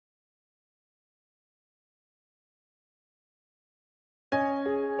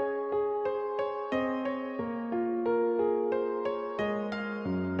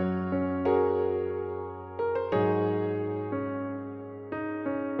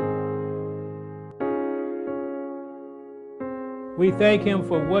We thank him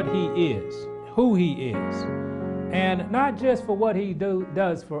for what he is, who he is, and not just for what he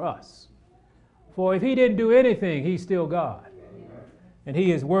does for us. For if he didn't do anything, he's still God, and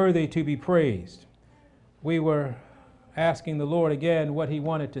he is worthy to be praised. We were asking the Lord again what he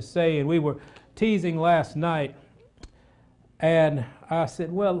wanted to say, and we were teasing last night, and I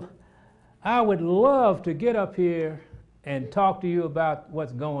said, well, I would love to get up here and talk to you about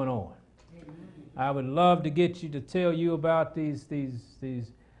what's going on. I would love to get you to tell you about these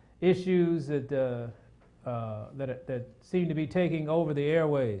issues that seem to be taking over the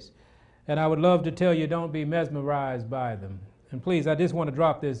airways. And I would love to tell you, don't be mesmerized by them. And please, I just want to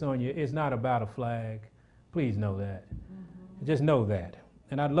drop this on you. It's not about a flag. Please know that. Just know that.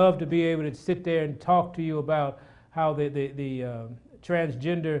 And I'd love to be able to sit there and talk to you about how the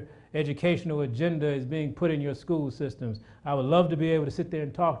transgender educational agenda is being put in your school systems. I would love to be able to sit there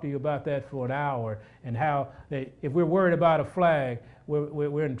and talk to you about that for an hour, and how if we're worried about a flag,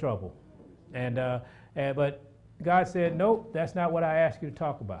 we're in trouble. But God said, nope, that's not what I asked you to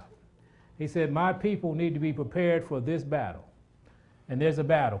talk about. He said, my people need to be prepared for this battle, and there's a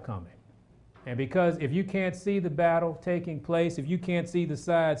battle coming. And because if you can't see the battle taking place, if you can't see the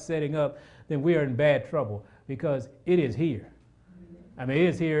sides setting up, then we are in bad trouble, because it is here. I mean, it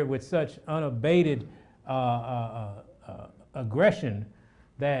is here with such unabated aggression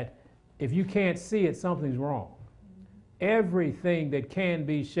that if you can't see it, something's wrong. Everything that can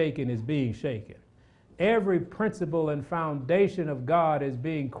be shaken is being shaken. Every principle and foundation of God is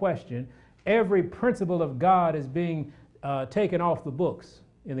being questioned. Every principle of God is being taken off the books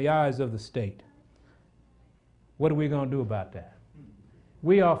in the eyes of the state. What are we going to do about that?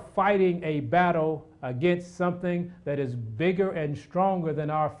 We are fighting a battle against something that is bigger and stronger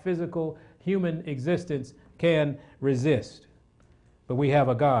than our physical human existence can resist. But we have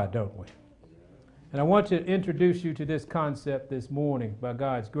a God, don't we? And I want to introduce you to this concept this morning by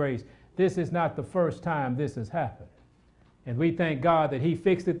God's grace. This is not the first time this has happened. And we thank God that he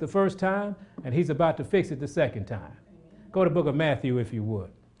fixed it the first time, and he's about to fix it the second time. Go to the book of Matthew, if you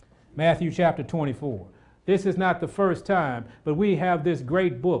would. Matthew chapter 24. This is not the first time, but we have this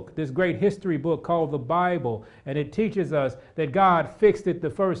great book, this great history book called the Bible, and it teaches us that God fixed it the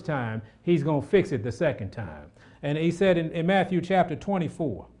first time. He's going to fix it the second time. And he said in Matthew chapter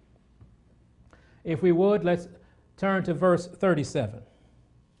 24, if we would, let's turn to verse 37.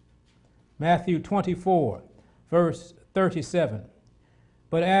 Matthew 24, verse 37.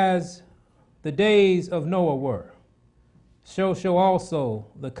 But as the days of Noah were, so shall also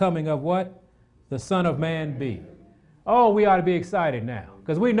the coming of what? The Son of Man be. Oh, we ought to be excited now,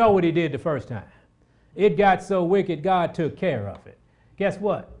 because we know what he did the first time. It got so wicked, God took care of it. Guess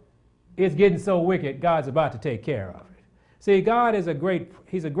what? It's getting so wicked, God's about to take care of it. See, God is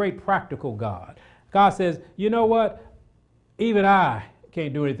he's a great practical God. God says, you know what? Even I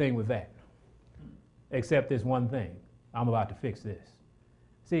can't do anything with that, except this one thing. I'm about to fix this.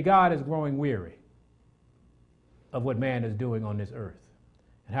 See, God is growing weary of what man is doing on this earth,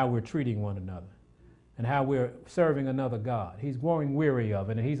 and how we're treating one another, and how we're serving another God. He's growing weary of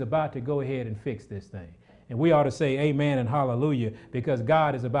it, and he's about to go ahead and fix this thing. And we ought to say amen and hallelujah, because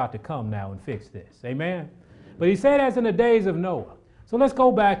God is about to come now and fix this. Amen? But he said as in the days of Noah. So let's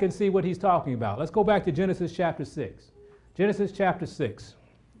go back and see what he's talking about. Let's go back to Genesis chapter 6. Genesis chapter 6.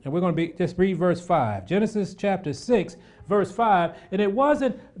 And we're going to just read verse 5. Genesis chapter 6, verse 5. And it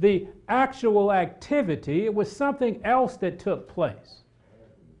wasn't the actual activity, it was something else that took place.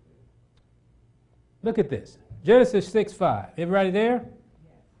 Look at this. Genesis 6:5. Everybody there?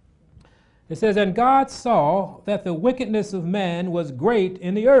 It says, and God saw that the wickedness of man was great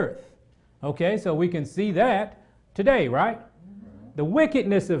in the earth. Okay, so we can see that today, right? The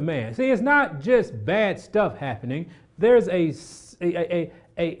wickedness of man. See, it's not just bad stuff happening. There's a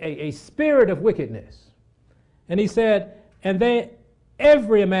spirit of wickedness. And he said, and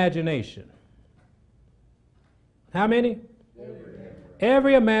every imagination. How many?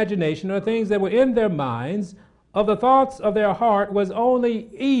 Every imagination, or things that were in their minds, of the thoughts of their heart was only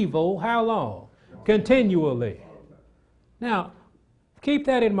evil. How long? Continually. Now, keep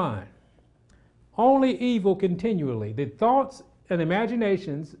that in mind. Only evil continually. The thoughts and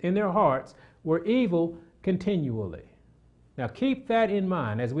imaginations in their hearts were evil continually. Now, keep that in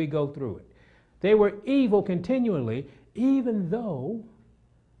mind as we go through it. They were evil continually, even though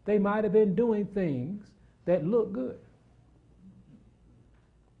they might have been doing things that look good.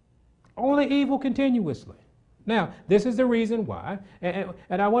 Only evil continuously. Now, this is the reason why, and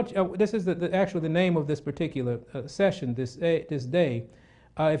I want you, this is actually the name of this particular session this day.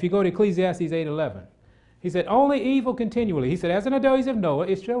 If you go to Ecclesiastes 8:11, He said, only evil continually. He said, as in the days of Noah,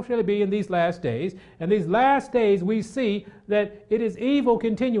 it shall be in these last days. And these last days we see that it is evil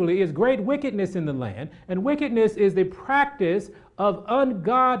continually, is great wickedness in the land. And wickedness is the practice of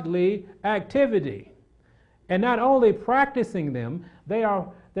ungodly activity. And not only practicing them,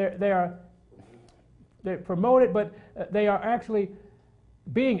 they're promoted, but they are actually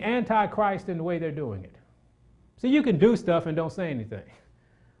being anti-Christ in the way they're doing it. See, you can do stuff and don't say anything.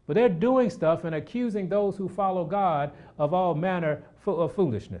 But they're doing stuff and accusing those who follow God of all manner of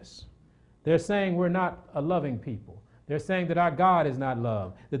foolishness. They're saying we're not a loving people. They're saying that our God is not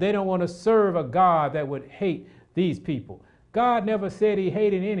love, that they don't want to serve a God that would hate these people. God never said he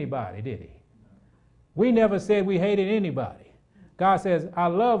hated anybody, did he? We never said we hated anybody. God says, I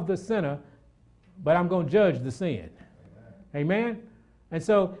love the sinner, but I'm going to judge the sin. Amen? And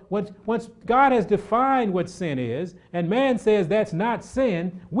so once God has defined what sin is, and man says that's not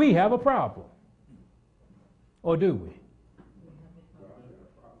sin, we have a problem. Or do we?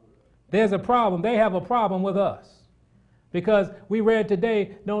 There's a problem. They have a problem with us. Because we read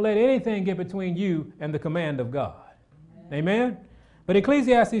today, don't let anything get between you and the command of God. Amen? But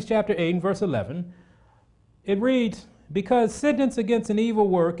Ecclesiastes chapter 8 and verse 11, it reads, because sentence against an evil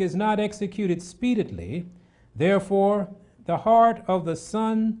work is not executed speedily, therefore the heart of the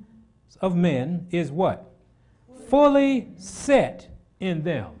sons of men is what? Fully set in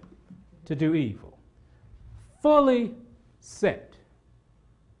them to do evil. Fully set.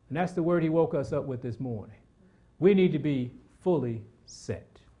 And that's the word he woke us up with this morning. We need to be fully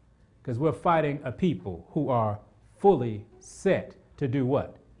set. Because we're fighting a people who are fully set to do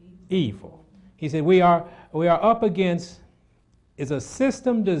what? Evil. He said we are up against is a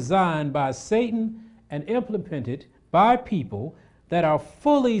system designed by Satan and implemented by people that are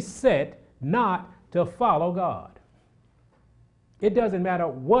fully set not to follow God. It doesn't matter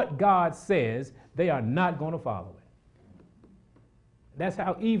what God says, they are not going to follow it. That's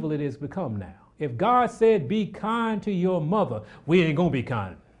how evil it has become now. If God said, be kind to your mother, we ain't going to be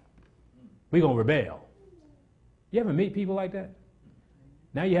kind. We're going to rebel. You ever meet people like that?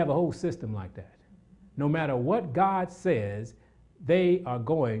 Now you have a whole system like that. No matter what God says, they are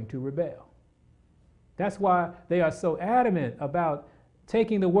going to rebel. That's why they are so adamant about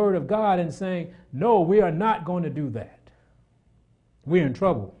taking the word of God and saying, no, we are not going to do that. We're in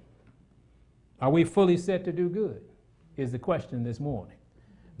trouble. Are we fully set to do good? Is the question this morning.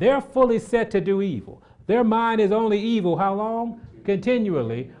 They're fully set to do evil. Their mind is only evil how long?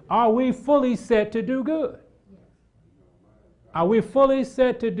 Continually. Are we fully set to do good? Are we fully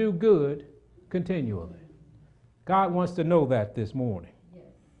set to do good continually? God wants to know that this morning.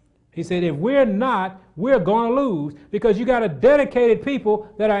 He said, if we're not, we're going to lose, because you got a dedicated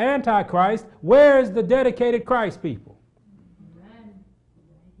people that are antichrist. Where's the dedicated Christ people?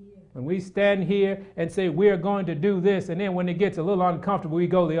 When we stand here and say we're going to do this, and then when it gets a little uncomfortable, we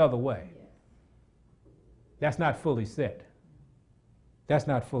go the other way. That's not fully set. That's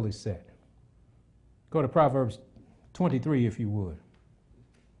not fully set. Go to Proverbs 23, if you would.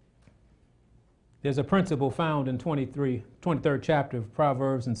 There's a principle found in 23rd chapter of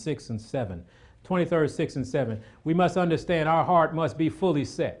Proverbs in 6 and 7. 23rd, 6 and 7. We must understand our heart must be fully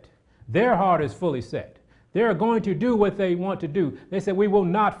set. Their heart is fully set. They're going to do what they want to do. They said, we will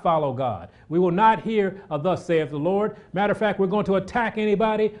not follow God. We will not hear a thus saith the Lord. Matter of fact, we're going to attack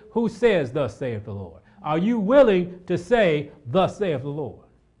anybody who says thus saith the Lord. Are you willing to say thus saith the Lord?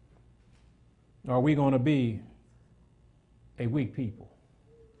 Or are we going to be a weak people?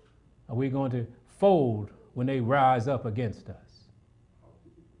 Are we going to fold when they rise up against us?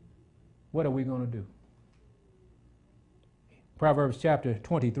 What are we going to do? Proverbs chapter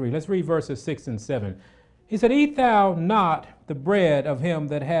 23. Let's read verses 6 and 7. He said, eat thou not the bread of him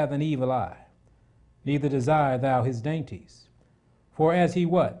that hath an evil eye, neither desire thou his dainties. For as he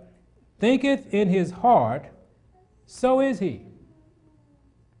what? Thinketh in his heart, so is he.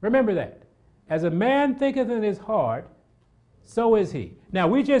 Remember that. As a man thinketh in his heart, so is he. Now,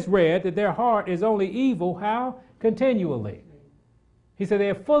 we just read that their heart is only evil, how? Continually. He said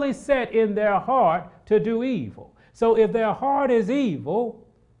they're fully set in their heart to do evil. So if their heart is evil,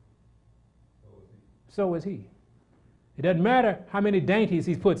 so is he. It doesn't matter how many dainties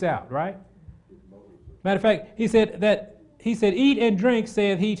he puts out, right? Matter of fact, he said, eat and drink,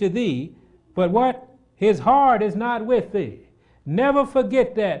 saith he to thee, but what? His heart is not with thee. Never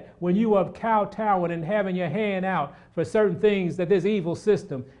forget that when you are kowtowing and having your hand out for certain things that this evil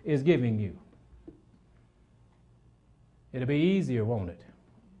system is giving you. It'll be easier, won't it?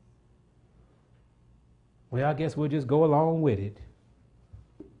 Well, I guess we'll just go along with it.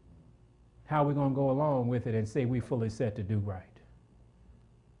 How are we going to go along with it and say we fully set to do right?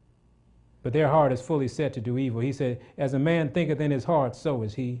 but their heart is fully set to do evil. He said, as a man thinketh in his heart, so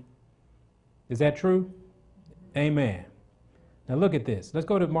is he. Is that true? Amen. Now look at this. Let's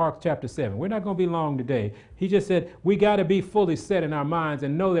go to Mark chapter 7. We're not going to be long today. He just said we got to be fully set in our minds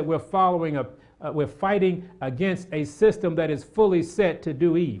and know that we're we're fighting against a system that is fully set to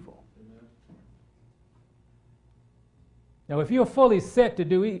do evil. Amen. Now if you're fully set to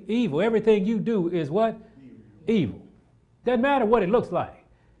do evil, everything you do is what? Evil. Doesn't matter what it looks like.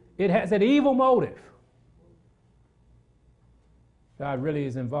 It has an evil motive. God really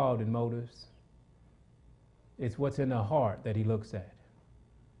is involved in motives. It's what's in the heart that he looks at.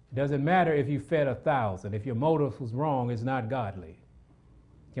 It doesn't matter if you fed 1,000. If your motive was wrong, it's not godly.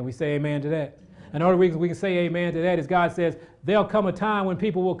 Can we say amen to that? Another reason we can say amen to that is God says there'll come a time when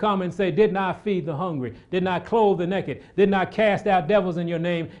people will come and say, did not feed the hungry, did not clothe the naked, did not cast out devils in your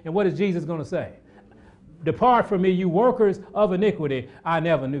name. And what is Jesus going to say? Depart from me, you workers of iniquity, I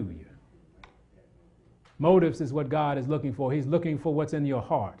never knew you. Motives is what God is looking for. He's looking for what's in your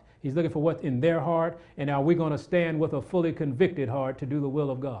heart. He's looking for what's in their heart, and are we going to stand with a fully convicted heart to do the will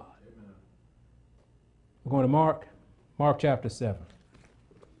of God? Amen. We're going to Mark chapter 7.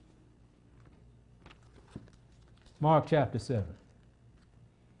 Mark chapter 7.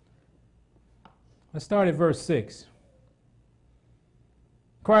 Let's start at verse 6.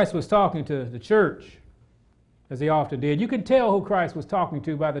 Christ was talking to the church, as he often did. You can tell who Christ was talking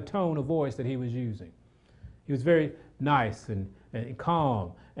to by the tone of voice that he was using. He was very nice and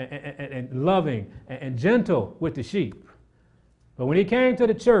calm and loving and gentle with the sheep. But when he came to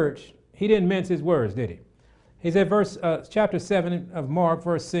the church, he didn't mince his words, did he? He said, chapter 7 of Mark,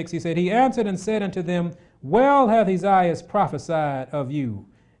 verse 6, he said, he answered and said unto them, well hath Isaiah prophesied of you.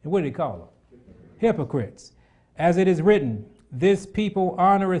 And what did he call them? Hypocrites. As it is written, this people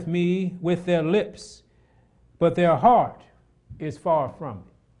honoreth me with their lips, but their heart is far from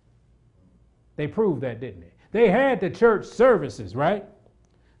me. They proved that, didn't they? They had the church services, right?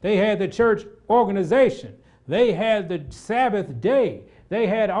 They had the church organization. They had the Sabbath day. They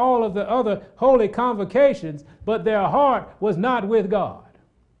had all of the other holy convocations, but their heart was not with God.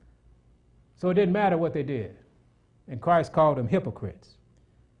 So it didn't matter what they did. And Christ called them hypocrites.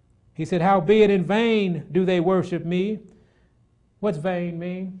 He said, howbeit in vain do they worship me. What's vain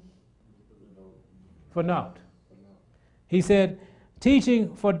mean? For naught. He said,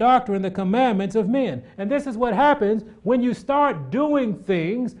 teaching for doctrine the commandments of men. And this is what happens when you start doing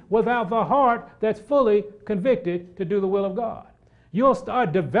things without the heart that's fully convicted to do the will of God. You'll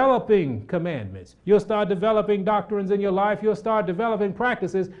start developing commandments. You'll start developing doctrines in your life. You'll start developing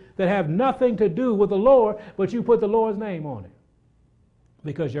practices that have nothing to do with the Lord, but you put the Lord's name on it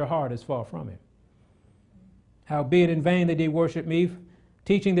because your heart is far from him. Howbeit in vain they did worship me,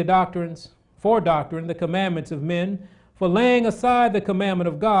 teaching the doctrines, for doctrine, the commandments of men. For laying aside the commandment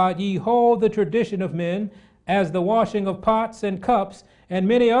of God, ye hold the tradition of men, as the washing of pots and cups, and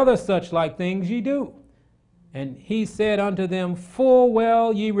many other such like things ye do. And he said unto them, full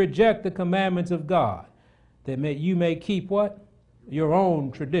well ye reject the commandments of God, that you may keep what? Your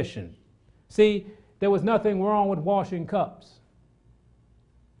own tradition. See, there was nothing wrong with washing cups.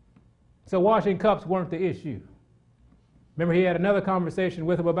 So washing cups weren't the issue. Remember, he had another conversation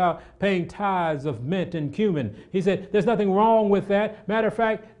with him about paying tithes of mint and cumin. He said, there's nothing wrong with that. Matter of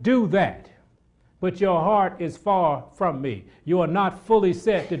fact, do that. But your heart is far from me. You are not fully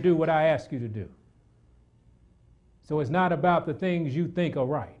set to do what I ask you to do. So it's not about the things you think are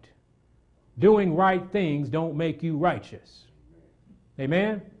right. Doing right things don't make you righteous.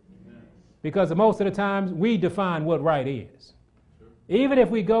 Amen? Amen. Because most of the times we define what right is. Even if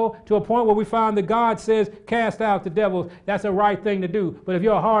we go to a point where we find that God says, cast out the devils, that's a right thing to do. But if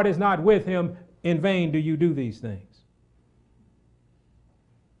your heart is not with him, in vain do you do these things.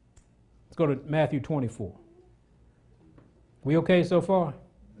 Let's go to Matthew 24. We okay so far?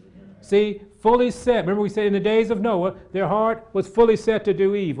 See, fully set. Remember we said in the days of Noah, their heart was fully set to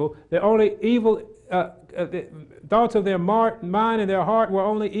do evil. Their only evil, the thoughts of their mind and their heart were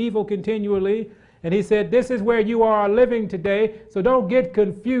only evil continually. And he said, this is where you are living today, so don't get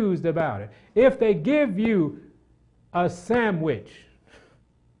confused about it. If they give you a sandwich,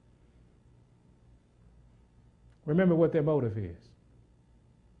 remember what their motive is.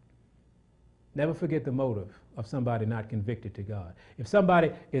 Never forget the motive of somebody not convicted to God. If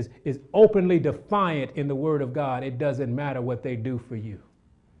somebody is openly defiant in the Word of God, it doesn't matter what they do for you.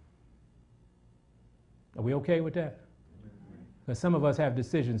 Are we okay with that? Because some of us have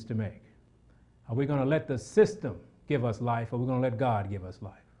decisions to make. Are we going to let the system give us life, or are we going to let God give us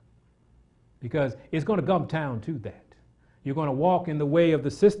life? Because it's going to come down to that. You're going to walk in the way of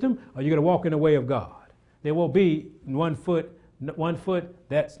the system, or you're going to walk in the way of God. There will be one foot 1 foot,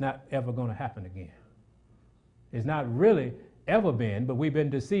 that's not ever going to happen again. It's not really ever been, but we've been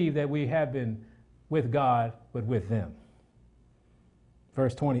deceived that we have been with God, but with them.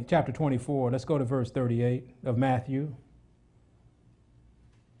 Chapter 24, let's go to verse 38 of Matthew.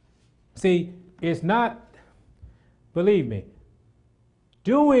 See, it's not, believe me,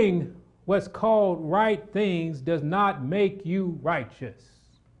 doing what's called right things does not make you righteous.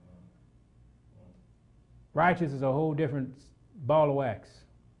 Righteous is a whole different ball of wax.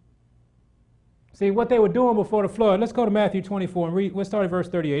 See, what they were doing before the flood, let's go to Matthew 24 and read, let's start at verse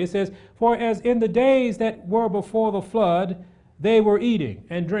 38. It says, "For as in the days that were before the flood, they were eating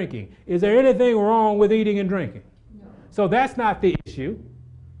and drinking." Is there anything wrong with eating and drinking? No. So that's not the issue.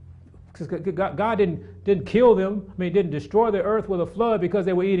 God didn't kill them, didn't destroy the earth with a flood because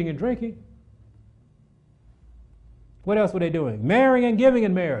they were eating and drinking. What else were they doing? Marrying and giving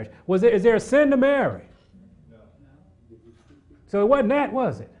in marriage. Is there a sin to marry? No. So it wasn't that,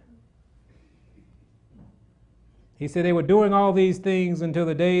 was it? He said they were doing all these things until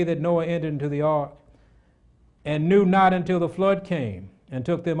the day that Noah entered into the ark, and knew not until the flood came and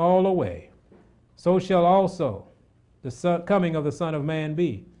took them all away. So shall also the coming of the Son of Man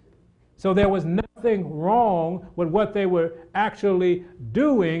be. So there was nothing wrong with what they were actually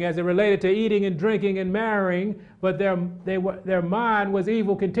doing as it related to eating and drinking and marrying, but their mind was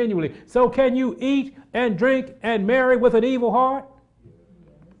evil continually. So can you eat and drink and marry with an evil heart?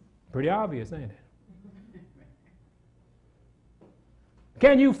 Pretty obvious, ain't it?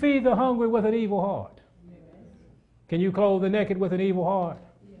 Can you feed the hungry with an evil heart? Can you clothe the naked with an evil heart?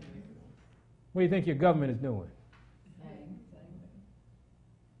 What do you think your government is doing?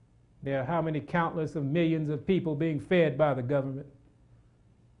 There are how many countless of millions of people being fed by the government,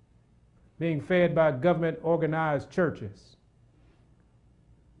 being fed by government-organized churches.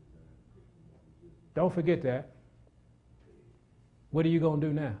 Don't forget that. What are you going to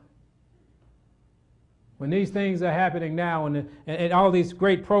do now? When these things are happening now and all these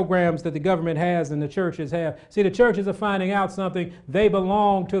great programs that the government has and the churches have, see, the churches are finding out something. They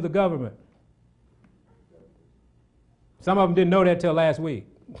belong to the government. Some of them didn't know that till last week.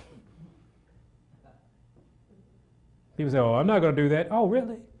 People say, "Oh, I'm not going to do that." Oh,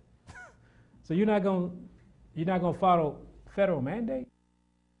 really? So you're not going to follow federal mandate?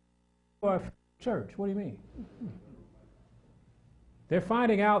 Or church? What do you mean? They're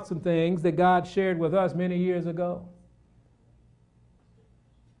finding out some things that God shared with us many years ago.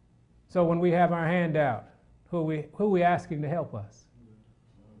 So when we have our hand out, who are we asking to help us?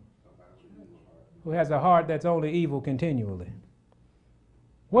 Who has a heart that's only evil continually?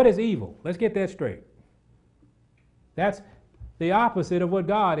 What is evil? Let's get that straight. That's the opposite of what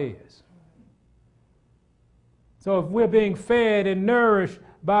God is. So if we're being fed and nourished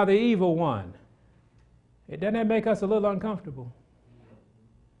by the evil one, doesn't that make us a little uncomfortable?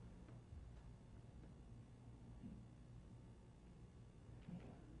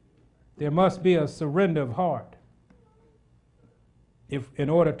 There must be a surrender of heart in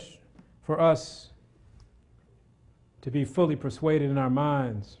order for us to be fully persuaded in our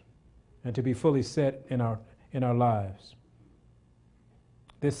minds and to be fully set in our lives.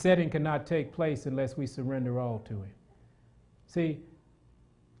 This setting cannot take place unless we surrender all to Him. See,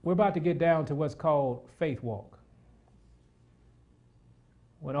 we're about to get down to what's called faith walk,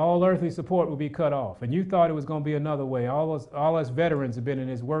 when all earthly support will be cut off. And you thought it was going to be another way. All us veterans have been in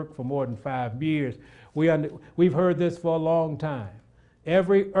this work for more than 5 years. We've heard this for a long time.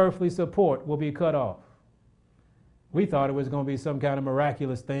 Every earthly support will be cut off. We thought it was going to be some kind of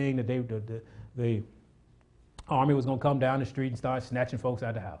miraculous thing that the army was going to come down the street and start snatching folks out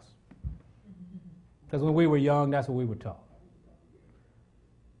of the house. Because when we were young, that's what we were taught.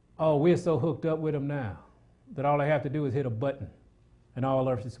 Oh, we're so hooked up with them now that all they have to do is hit a button and all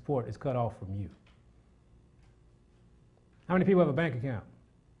earthly support is cut off from you. How many people have a bank account?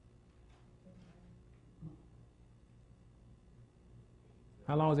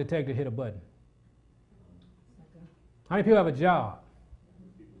 How long does it take to hit a button? How many people have a job?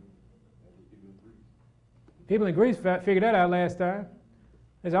 People in Greece figured that out last time.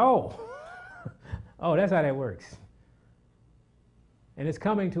 They said, oh, that's how that works. And it's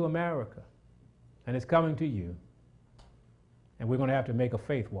coming to America, and it's coming to you. And we're going to have to make a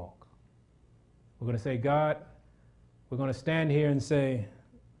faith walk. We're going to say, God, we're going to stand here and say,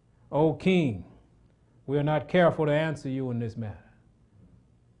 "O King, we are not careful to answer you in this matter."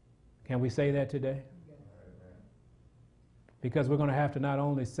 Can we say that today? Because we're going to have to not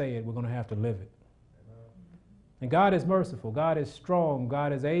only say it, we're going to have to live it. And God is merciful, God is strong,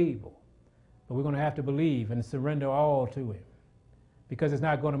 God is able. But we're going to have to believe and surrender all to Him. Because it's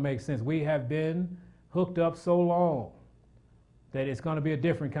not going to make sense. We have been hooked up so long that it's going to be a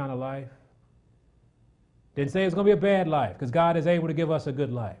different kind of life. Didn't say it's going to be a bad life, because God is able to give us a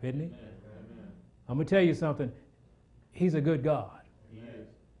good life, isn't he? Amen. I'm going to tell you something. He's a good God. Yes.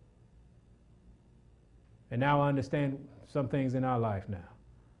 And now I understand some things in our life now.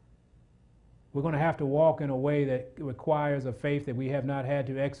 We're going to have to walk in a way that requires a faith that we have not had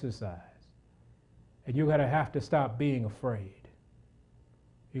to exercise. And you're going to have to stop being afraid.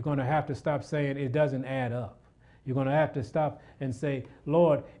 You're going to have to stop saying it doesn't add up. You're going to have to stop and say,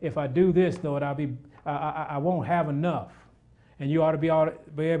 Lord, if I do this, Lord, I won't have enough. And you ought to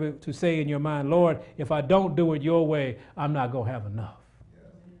be able to say in your mind, Lord, if I don't do it your way, I'm not going to have enough.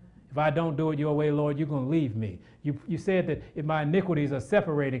 If I don't do it your way, Lord, you're going to leave me. You said that if my iniquities are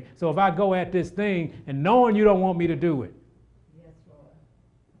separating. So if I go at this thing and knowing you don't want me to do it, yes, Lord.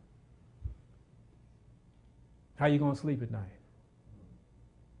 How are you going to sleep at night?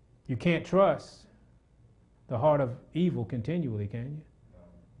 You can't trust the heart of evil continually, can you?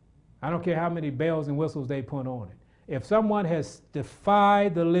 I don't care how many bells and whistles they put on it. If someone has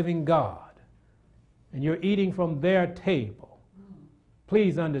defied the living God and you're eating from their table,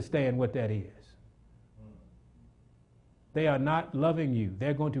 please understand what that is. They are not loving you.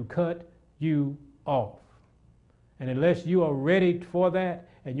 They're going to cut you off. And unless you are ready for that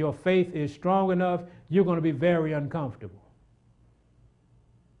and your faith is strong enough, you're going to be very uncomfortable.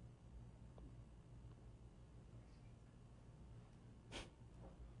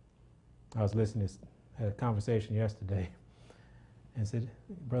 I was listening to had a conversation yesterday and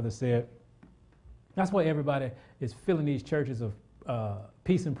brother said, that's why everybody is filling these churches of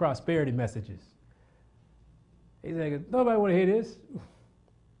peace and prosperity messages. He's like, nobody want to hear this.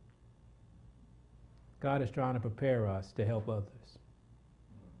 God is trying to prepare us to help others.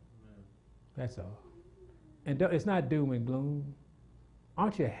 That's all. And it's not doom and gloom.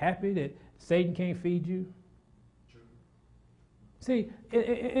 Aren't you happy that Satan can't feed you? See,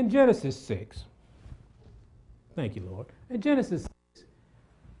 in Genesis 6, thank you, Lord. In Genesis 6,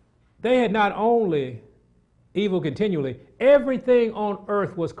 they had not only evil continually, everything on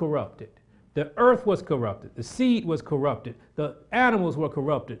earth was corrupted. The earth was corrupted. The seed was corrupted. The animals were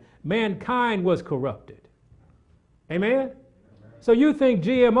corrupted. Mankind was corrupted. Amen? So you think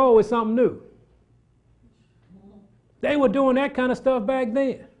GMO is something new? They were doing that kind of stuff back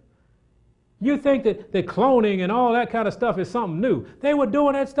then. You think that cloning and all that kind of stuff is something new. They were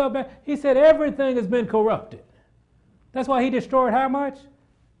doing that stuff back. He said everything has been corrupted. That's why he destroyed how much?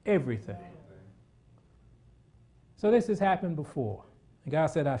 Everything. So this has happened before. And God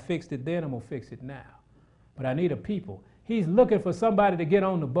said, I fixed it then, I'm going to fix it now. But I need a people. He's looking for somebody to get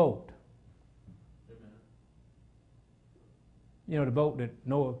on the boat. Amen. You know the boat that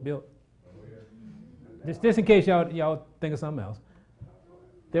Noah built? Just in case y'all think of something else.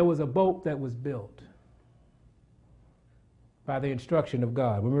 There was a boat that was built by the instruction of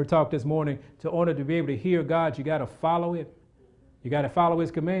God. When we were talking this morning, in order to be able to hear God, you got to follow it. You got to follow his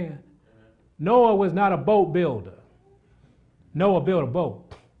command. Noah was not a boat builder. Noah built a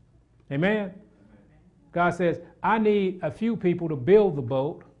boat. Amen? God says, I need a few people to build the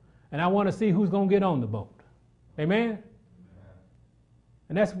boat, and I want to see who's going to get on the boat. Amen?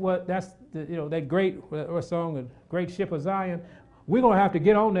 And that's that great song, the Great Ship of Zion. We're going to have to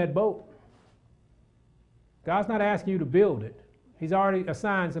get on that boat. God's not asking you to build it. He's already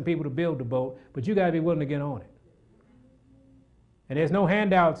assigned some people to build the boat, but you got to be willing to get on it. And there's no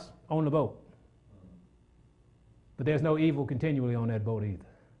handouts on the boat. But there's no evil continually on that boat either.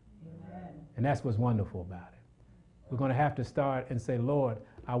 Amen. And that's what's wonderful about it. We're going to have to start and say, Lord,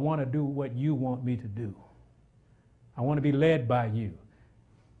 I want to do what you want me to do. I want to be led by you.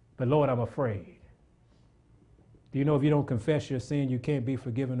 But Lord, I'm afraid. Do you know if you don't confess your sin, you can't be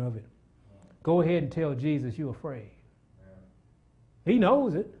forgiven of it? Go ahead and tell Jesus you're afraid. He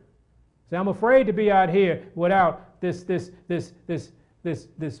knows it. Say, I'm afraid to be out here without this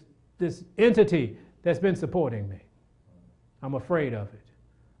entity that's been supporting me. I'm afraid of it.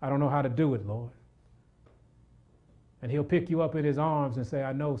 I don't know how to do it, Lord. And he'll pick you up in his arms and say,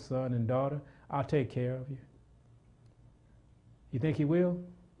 I know, son and daughter, I'll take care of you. You think he will?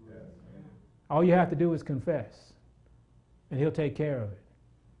 Yes. All you have to do is confess, and he'll take care of it.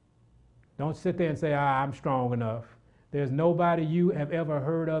 Don't sit there and say, I'm strong enough. There's nobody you have ever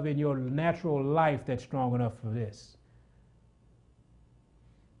heard of in your natural life that's strong enough for this.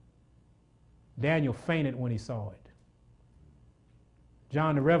 Daniel fainted when he saw it.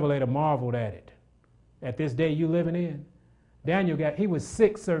 John the Revelator marveled at it. At this day you living in, he was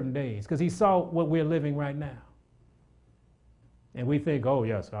sick certain days because he saw what we're living right now. And we think, oh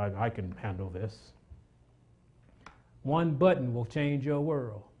yes, I can handle this. One button will change your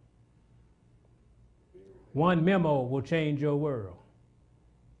world. One memo will change your world.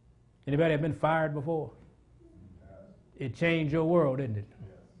 Anybody have been fired before? It changed your world, didn't it?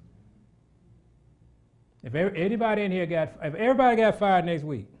 If everybody in here if everybody got fired next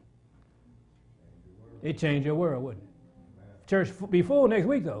week, it changed your world, wouldn't it? Church be full next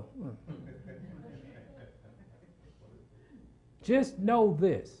week, though. Just know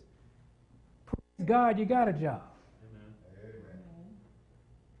this. Praise God, you got a job. Amen.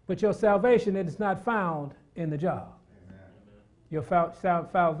 But your salvation is not found in the job. Amen. Your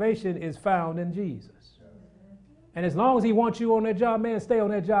salvation is found in Jesus. And as long as he wants you on that job, man, stay on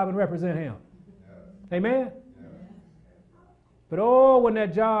that job and represent him. Amen? But when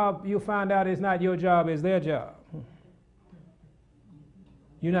that job, you find out it's not your job, it's their job.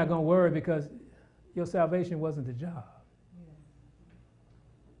 You're not going to worry because your salvation wasn't the job.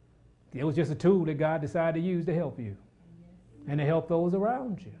 It was just a tool that God decided to use to help you and to help those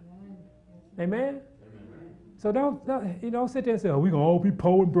around you. Amen? So don't sit there and say, we're going to all be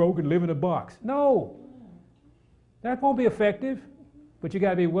poor and broke and live in a box. No. That won't be effective, but you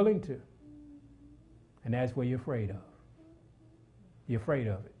got to be willing to. And that's what you're afraid of. You're afraid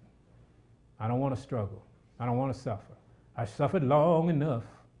of it. I don't want to struggle. I don't want to suffer. I suffered long enough.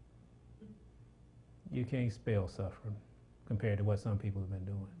 You can't spell suffering compared to what some people have been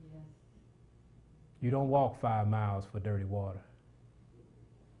doing. Yeah. You don't walk 5 miles for dirty water.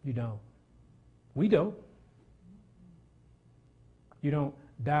 You don't. We don't. You don't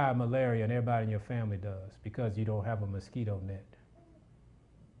die of malaria and everybody in your family does because you don't have a mosquito net.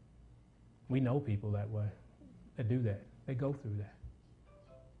 We know people that way that do that. They go through that.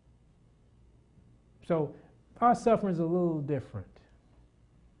 So our suffering is a little different.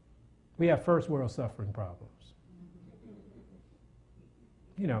 We have first world suffering problems.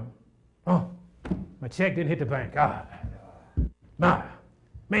 My check didn't hit the bank.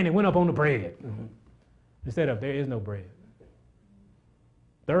 Man, it went up on the bread. Instead of there is no bread.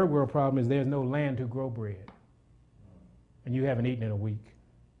 Third world problem is there's no land to grow bread. And you haven't eaten in a week.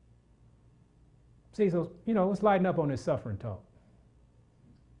 See, so, let's lighten up on this suffering talk.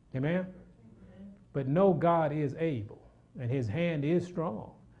 Amen? But know God is able, and his hand is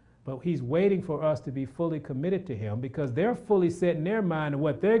strong. But he's waiting for us to be fully committed to him because they're fully set in their mind of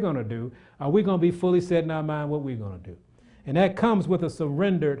what they're going to do. Are we going to be fully set in our mind what we're going to do? And that comes with a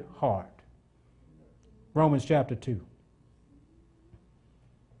surrendered heart. Romans chapter 2.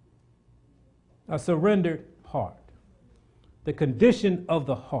 A surrendered heart. The condition of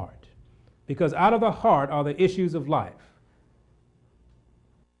the heart. Because out of the heart are the issues of life.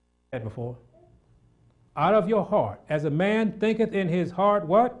 That before. Out of your heart, as a man thinketh in his heart,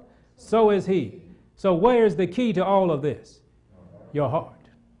 what? So is he. So where is the key to all of this? Your heart.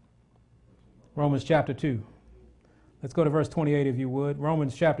 Romans chapter 2. Let's go to verse 28 if you would.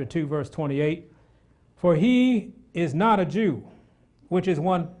 Romans chapter 2, verse 28. For he is not a Jew, which is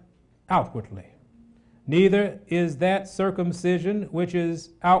one outwardly. Neither is that circumcision which is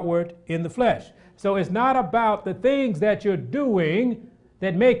outward in the flesh. So it's not about the things that you're doing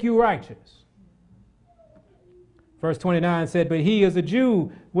that make you righteous. Verse 29 said, but he is a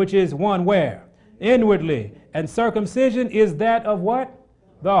Jew, which is one where? Inwardly. And circumcision is that of what?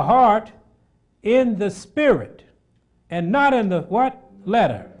 The heart in the spirit, and not in the what?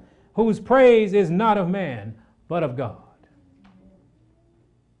 Letter, whose praise is not of man, but of God.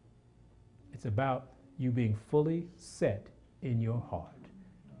 It's about you being fully set in your heart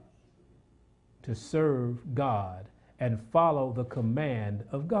to serve God and follow the command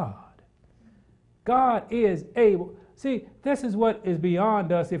of God. God is able. See, this is what is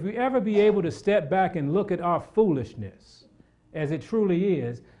beyond us. If we ever be able to step back and look at our foolishness as it truly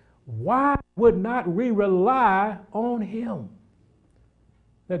is, why would not we rely on him?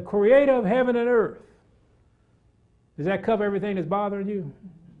 The creator of heaven and earth. Does that cover everything that's bothering you?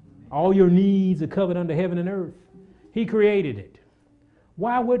 All your needs are covered under heaven and earth. He created it.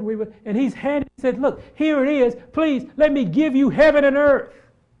 Why would we? And he's said, look, here it is. Please, let me give you heaven and earth.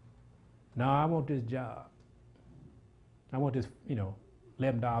 No, I want this job. I want this, $11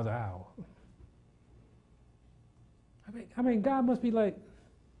 an hour. I mean, God must be like,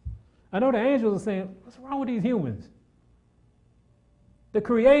 I know the angels are saying, what's wrong with these humans? The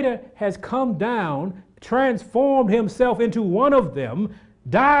Creator has come down, transformed himself into one of them,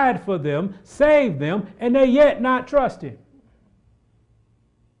 died for them, saved them, and they yet not trust him.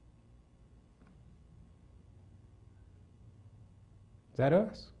 Is that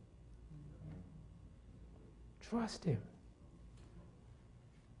us? Trust him.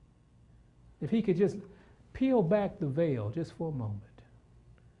 If he could just peel back the veil just for a moment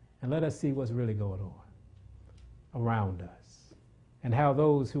and let us see what's really going on around us. and how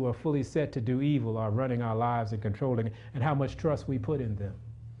those who are fully set to do evil are running our lives and controlling it, and how much trust we put in them.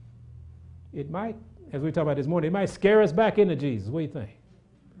 It might, as we talked about this morning, it might scare us back into Jesus. What do you think?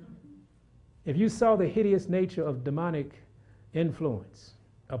 If you saw the hideous nature of demonic influence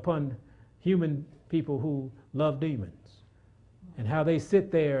upon human people who love demons, and how they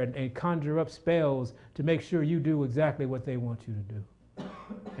sit there and conjure up spells to make sure you do exactly what they want you to do.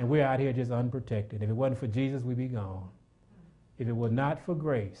 And we're out here just unprotected. If it wasn't for Jesus, we'd be gone. If it were not for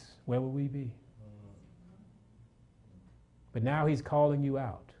grace, where would we be? But now he's calling you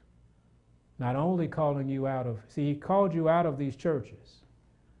out. Not only calling you out of, see, he called you out of these churches.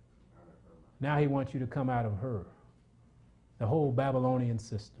 Now he wants you to come out of her, the whole Babylonian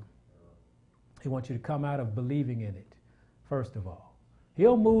system. He wants you to come out of believing in it, first of all.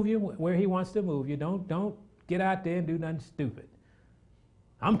 He'll move you where he wants to move you. Don't get out there and do nothing stupid.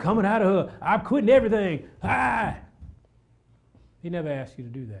 I'm coming out of her. I'm quitting everything. Ah! He never asked you to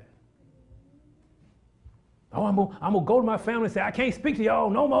do that. Oh, I'm gonna go to my family and say, I can't speak to y'all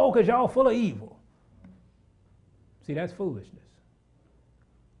no more because y'all full of evil. See, that's foolishness.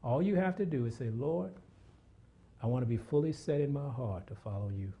 All you have to do is say, Lord, I want to be fully set in my heart to follow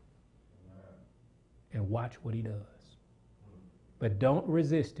you. And watch what he does. But don't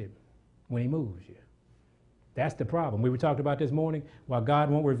resist him when he moves you. That's the problem. We were talking about this morning, why God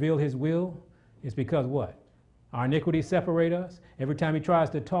won't reveal his will is because what? Our iniquities separate us. Every time he tries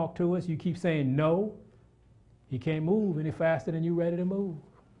to talk to us, you keep saying no. He can't move any faster than you're ready to move.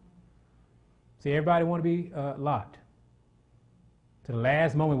 See, everybody want to be Lot. To the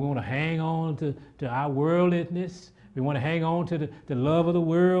last moment, we want to hang on to our worldliness. We want to hang on to the love of the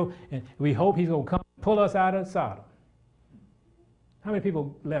world. And we hope he's going to come pull us out of Sodom. How many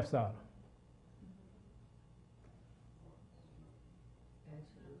people left Sodom?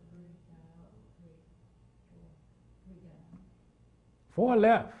 Four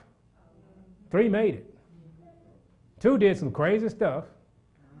left. 3 made it. 2 did some crazy stuff,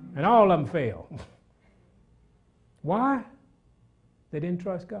 and all of them failed. Why? They didn't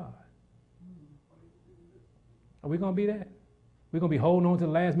trust God. Are we going to be that? We're going to be holding on to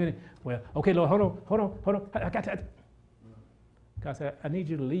the last minute. Well, okay, Lord, hold on. I got to. God said, I need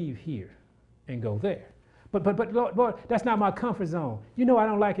you to leave here and go there. But Lord, that's not my comfort zone. You know I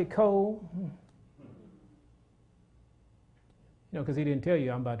don't like it cold. You know, because he didn't tell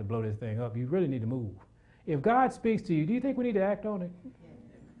you I'm about to blow this thing up. You really need to move. If God speaks to you, do you think we need to act on it?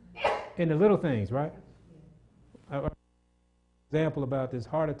 In the little things, right? Example about this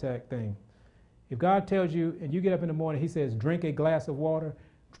heart attack thing. If God tells you, and you get up in the morning, he says, drink a glass of water,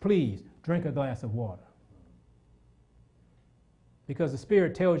 please drink a glass of water. Because the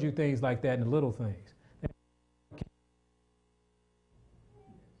Spirit tells you things like that in the little things.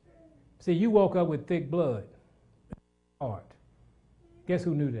 See, you woke up with thick blood, heart. Guess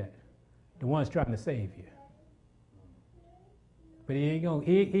who knew that? The one's trying to save you. But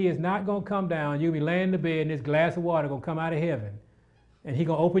he is not going to come down. You'll be laying in the bed and this glass of water going to come out of heaven. And he's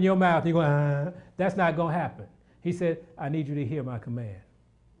going to open your mouth. And you're going, That's not going to happen. He said, I need you to hear my command.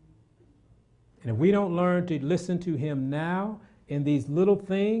 And if we don't learn to listen to him now in these little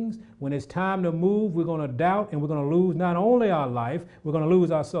things, when it's time to move, we're going to doubt and we're going to lose not only our life, we're going to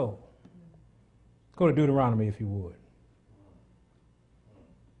lose our soul. Let's go to Deuteronomy if you would.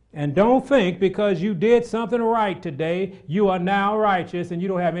 And don't think because you did something right today, you are now righteous and you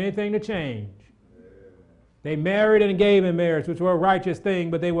don't have anything to change. They married and gave in marriage, which were a righteous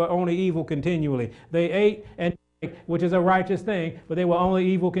thing, but they were only evil continually. They ate and drank, which is a righteous thing, but they were only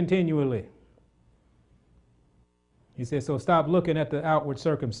evil continually. He says, so stop looking at the outward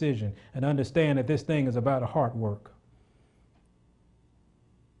circumcision and understand that this thing is about a heart work.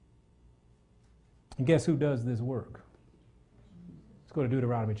 And guess who does this work? Let's go to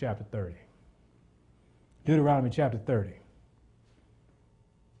Deuteronomy chapter 30. Deuteronomy chapter 30.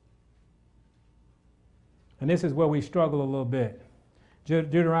 And this is where we struggle a little bit.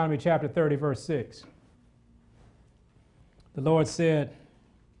 Deuteronomy chapter 30, verse 6. The Lord said,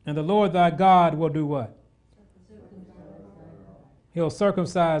 and the Lord thy God will do what? He'll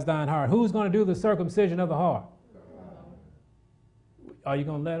circumcise thine heart. Who's going to do the circumcision of the heart? Are you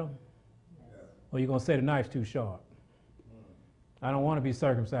going to let him? Or are you going to say the knife's too sharp? I don't want to be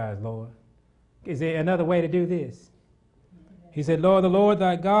circumcised, Lord. Is there another way to do this? He said, Lord, the Lord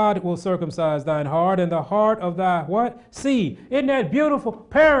thy God will circumcise thine heart and the heart of thy what? Seed. Isn't that beautiful?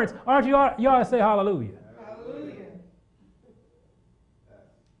 Parents, aren't you ought to say hallelujah? Hallelujah.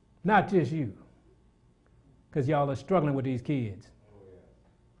 Not just you. Because y'all are struggling with these kids.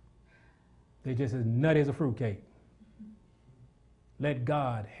 They're just as nutty as a fruitcake. Let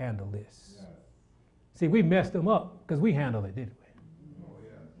God handle this. See, we messed them up because we handled it, didn't we?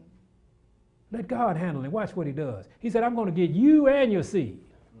 Let God handle it. Watch what he does. He said, I'm going to get you and your seed.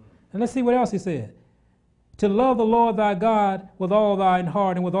 And let's see what else he said. To love the Lord thy God with all thine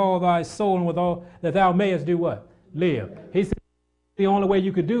heart and with all thy soul and with all that thou mayest do what? Live. He said, the only way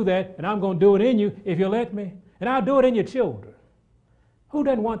you could do that, and I'm going to do it in you if you let me. And I'll do it in your children. Who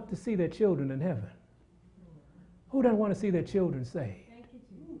doesn't want to see their children in heaven? Who doesn't want to see their children saved?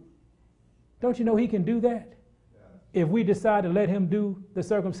 Don't you know he can do that? If we decide to let him do the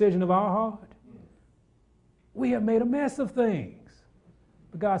circumcision of our heart. We have made a mess of things.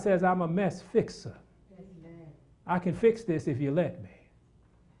 But God says, I'm a mess fixer. I can fix this if you let me.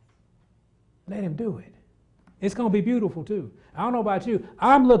 Let him do it. It's going to be beautiful too. I don't know about you.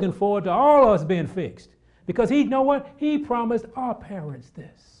 I'm looking forward to all of us being fixed. Because he, you know what? He promised our parents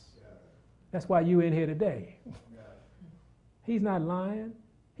this. That's why you're in here today. He's not lying.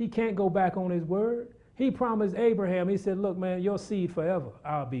 He can't go back on his word. He promised Abraham, he said, look, man, your seed forever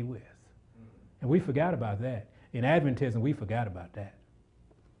I'll be with. And we forgot about that. In Adventism, we forgot about that.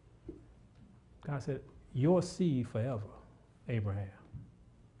 God said, your seed forever, Abraham.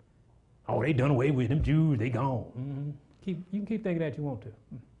 Oh, they done away with them Jews. They gone. Mm-hmm. You can keep thinking that you want to.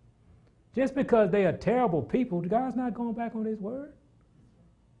 Just because they are terrible people, God's not going back on his word.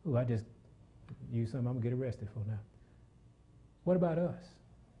 Ooh, I just used something I'm going to get arrested for now. What about us?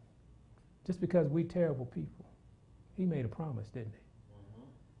 Just because we terrible people, he made a promise, didn't he? Mm-hmm.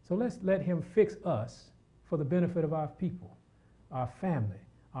 So let's let him fix us for the benefit of our people, our family,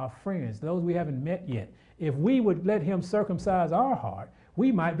 our friends, those we haven't met yet. If we would let him circumcise our heart,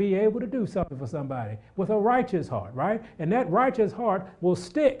 we might be able to do something for somebody with a righteous heart, right? And that righteous heart will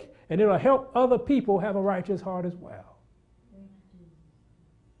stick, and it'll help other people have a righteous heart as well.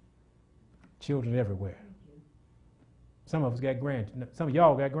 Children everywhere. Some of us got some of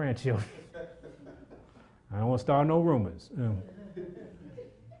y'all got grandchildren. I don't want to start no rumors.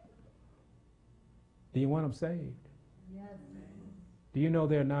 Do you want them saved? Yes. Do you know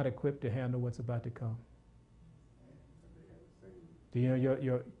they're not equipped to handle what's about to come? Do you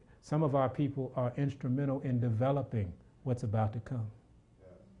know some of our people are instrumental in developing what's about to come? Yes.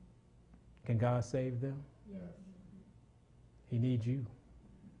 Can God save them? Yes. He needs you.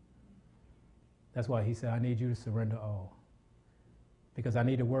 That's why he said, I need you to surrender all. Because I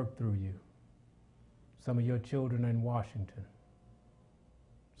need to work through you. Some of your children are in Washington.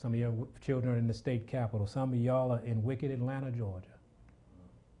 Some of your children are in the state capitol. Some of y'all are in wicked Atlanta, Georgia.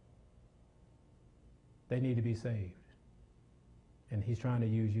 They need to be saved. And he's trying to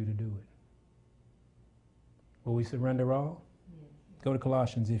use you to do it. Will we surrender all? Yes. Go to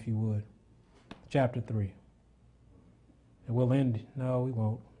Colossians, if you would. Chapter 3. And we'll end. No, we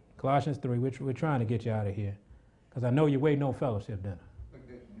won't. Colossians 3. We're trying to get you out of here. Because I know you're waiting on fellowship dinner.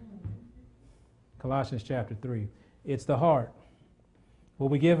 Colossians chapter 3. It's the heart. Will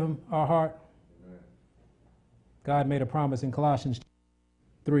we give him our heart? Amen. God made a promise in Colossians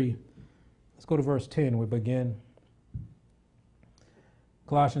 3. Let's go to verse 10. We begin.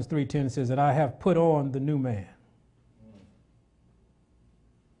 Colossians 3:10 says that I have put on the new man.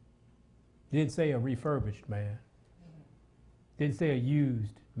 It didn't say a refurbished man. It didn't say a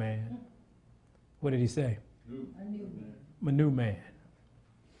used man. What did he say? A new man.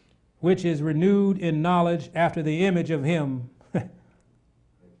 Which is renewed in knowledge after the image of him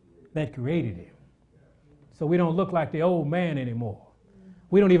that created him. So we don't look like the old man anymore.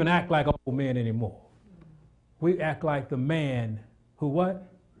 We don't even act like old men anymore. We act like the man who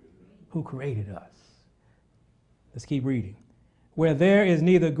what? Who created us. Let's keep reading. Where there is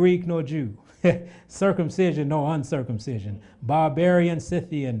neither Greek nor Jew, circumcision nor uncircumcision, barbarian,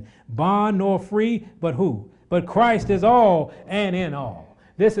 Scythian, bond nor free, but who? But Christ is all and in all.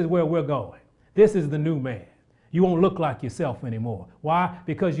 This is where we're going. This is the new man. You won't look like yourself anymore. Why?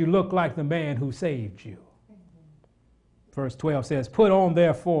 Because you look like the man who saved you. Verse 12 says, put on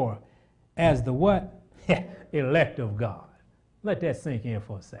therefore as the what? Elect of God. Let that sink in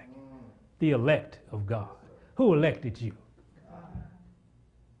for a second. The elect of God. Who elected you?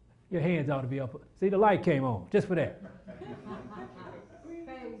 Your hands ought to be up. See, the light came on just for that.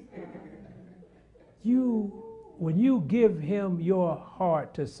 When you give him your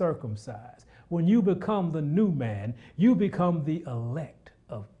heart to circumcise, when you become the new man, you become the elect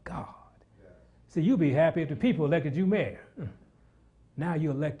of God. Yes. See, you'll be happy if the people elected you mayor. Now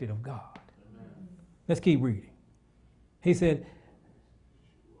you're elected of God. Amen. Let's keep reading. He said,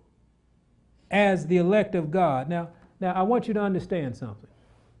 as the elect of God. Now I want you to understand something.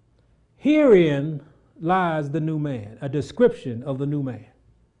 Herein lies the new man, a description of the new man.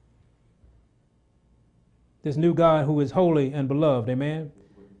 This new God who is holy and beloved, amen?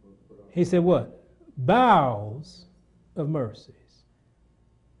 He said what? Bowels of mercies.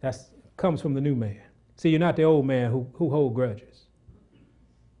 That's comes from the new man. See, you're not the old man who hold grudges.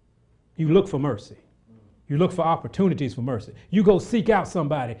 You look for mercy. You look for opportunities for mercy. You go seek out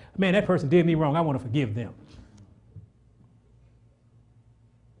somebody. Man, that person did me wrong. I want to forgive them.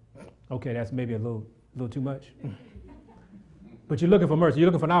 Okay, that's maybe a little too much. But you're looking for mercy. You're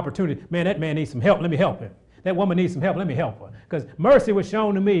looking for an opportunity. Man, that man needs some help. Let me help him. That woman needs some help. Let me help her. Because mercy was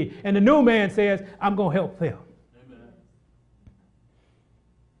shown to me. And the new man says, I'm going to help them.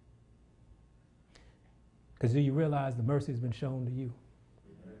 Because do you realize the mercy has been shown to you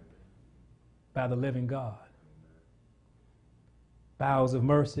by the living God? Bowels of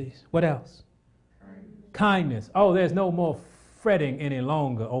mercies. What else? Kindness. Oh, there's no more fretting any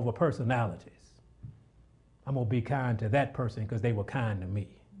longer over personalities. I'm going to be kind to that person because they were kind to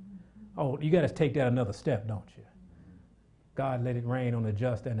me. Oh, you got to take that another step, don't you? God let it rain on the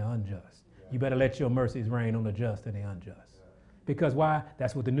just and the unjust. You better let your mercies rain on the just and the unjust. Because why?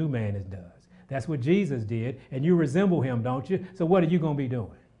 That's what the new man does. That's what Jesus did, and you resemble him, don't you? So what are you going to be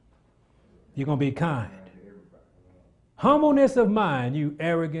doing? You're going to be kind. Humbleness of mind, you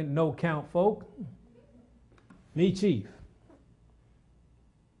arrogant, no-count folk. Me chief.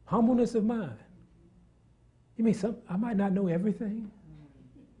 Humbleness of mind. You mean I might not know everything?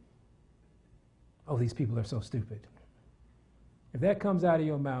 Oh, these people are so stupid. If that comes out of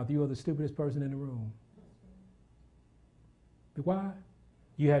your mouth, you are the stupidest person in the room. But why?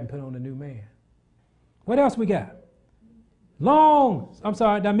 You hadn't put on the new man. What else we got? I'm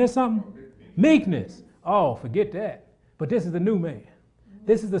sorry, did I miss something? Meekness. Oh, forget that. But this is the new man.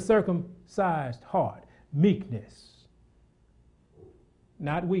 This is the circumcised heart. Meekness.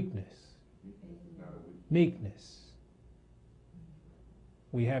 Not weakness. Meekness.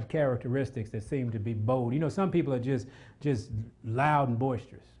 We have characteristics that seem to be bold. You know, some people are just loud and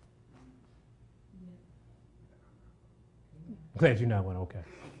boisterous. Glad you're not one, okay.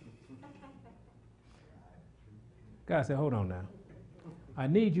 God said, hold on now. I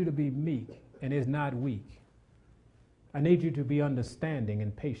need you to be meek and is not weak. I need you to be understanding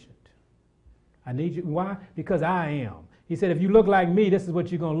and patient. I need you, why? Because I am. He said, if you look like me, this is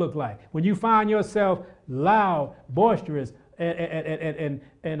what you're going to look like. When you find yourself loud, boisterous, and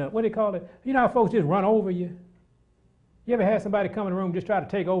what do you call it? You know how folks just run over you? You ever had somebody come in the room just try to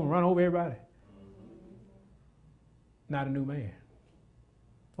take over and run over everybody? Not a new man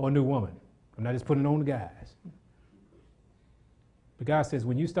or a new woman. I'm not just putting it on the guys. But God says,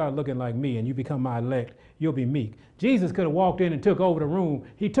 when you start looking like me and you become my elect, you'll be meek. Jesus could have walked in and took over the room.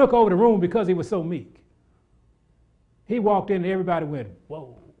 He took over the room because he was so meek. He walked in and everybody went,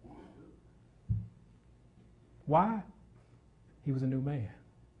 whoa. Why? He was a new man.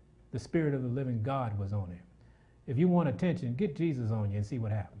 The Spirit of the living God was on him. If you want attention, get Jesus on you and see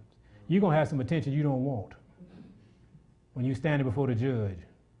what happens. You're going to have some attention you don't want when you're standing before the judge.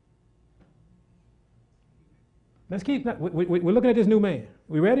 Let's keep, we're looking at this new man.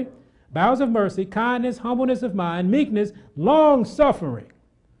 We ready? Bowels of mercy, kindness, humbleness of mind, meekness, long-suffering.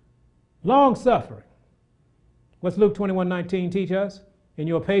 Long-suffering. What's Luke 21:19 teach us? In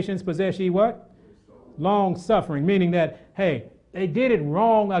your patience possess ye what? Long-suffering, meaning that, hey, they did it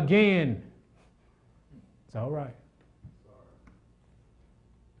wrong again. It's all right.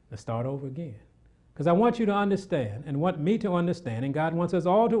 Let's start over again. Because I want you to understand and want me to understand, and God wants us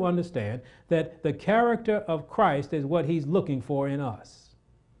all to understand, that the character of Christ is what he's looking for in us.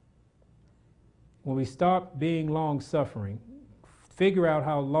 When we stop being long-suffering, figure out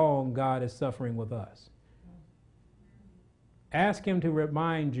how long God is suffering with us. Ask him to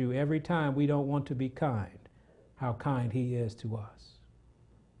remind you every time we don't want to be kind, how kind he is to us.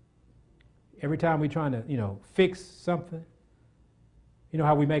 Every time we're trying to, fix something, you know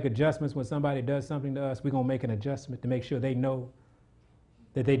how we make adjustments when somebody does something to us? We're going to make an adjustment to make sure they know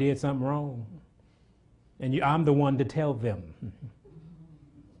that they did something wrong. And I'm the one to tell them.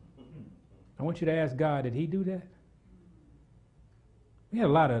 I want you to ask God, did he do that? We got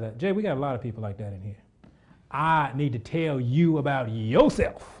a lot of that. Jay, we got a lot of people like that in here. I need to tell you about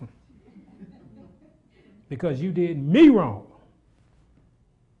yourself because you did me wrong.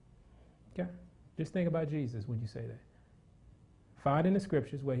 Okay? Just think about Jesus when you say that. Find in the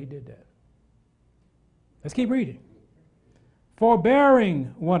scriptures where he did that. Let's keep reading.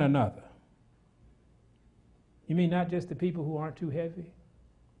 Forbearing one another. You mean not just the people who aren't too heavy?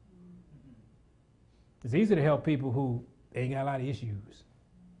 It's easy to help people who ain't got a lot of issues.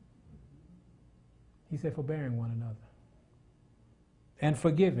 He said forbearing one another. And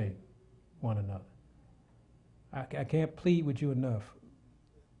forgiving one another. I can't plead with you enough.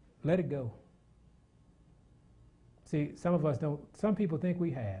 Let it go. See, some of us don't, some people think we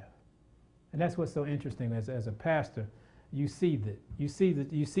have. And that's what's so interesting as a pastor. you see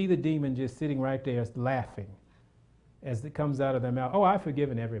the demon just sitting right there laughing as it comes out of their mouth. Oh, I've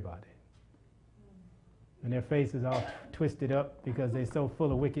forgiven everybody. And their face is all twisted up because they're so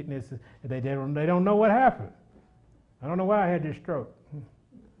full of wickedness that they don't know what happened. I don't know why I had this stroke.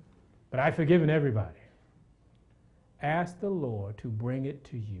 But I've forgiven everybody. Ask the Lord to bring it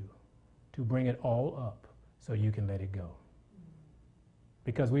to you, to bring it all up so you can let it go.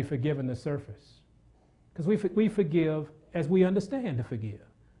 Because we've forgiven the surface. Because we forgive as we understand to forgive.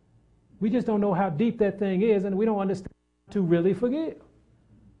 We just don't know how deep that thing is, and we don't understand to really forgive.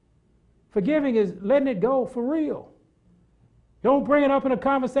 Forgiving is letting it go for real. Don't bring it up in a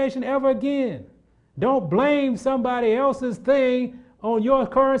conversation ever again. Don't blame somebody else's thing on your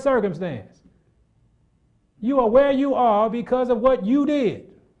current circumstance. You are where you are because of what you did.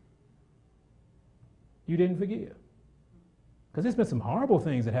 You didn't forgive. Because there's been some horrible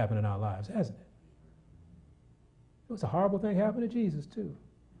things that happened in our lives, hasn't it? It was a horrible thing happened to Jesus too.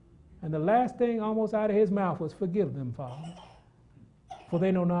 And the last thing almost out of his mouth was, forgive them, Father, for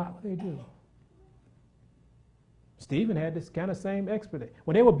they know not what they do. Stephen had this kind of same experience.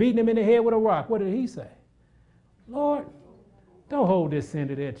 When they were beating him in the head with a rock, what did he say? Lord, don't hold this sin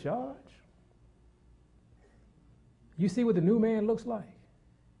to their charge. You see what the new man looks like?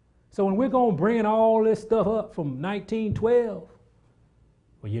 So when we're going to bring all this stuff up from 1912,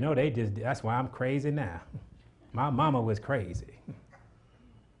 well, you know, that's why I'm crazy now. My mama was crazy.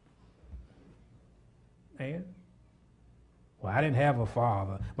 And, well, I didn't have a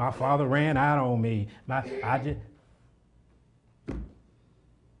father. My father ran out on me.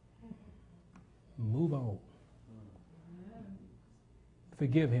 Move on.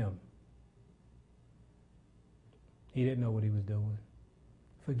 Forgive him. He didn't know what he was doing.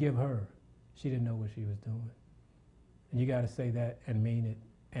 Forgive her. She didn't know what she was doing. And you got to say that and mean it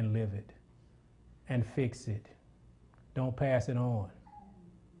and live it and fix it. Don't pass it on.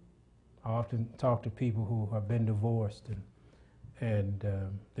 I often talk to people who have been divorced, and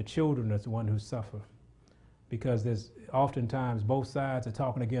the children are the one who suffer, because there's oftentimes both sides are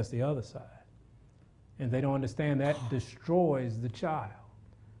talking against the other side. And they don't understand that destroys the child.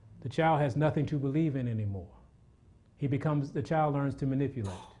 The child has nothing to believe in anymore. The child learns to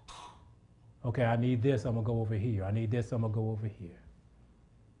manipulate. Okay, I need this, I'm going to go over here. I need this, I'm going to go over here.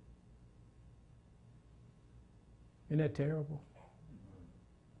 Isn't that terrible?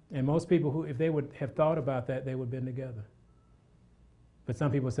 And most people who, if they would have thought about that, they would have been together. But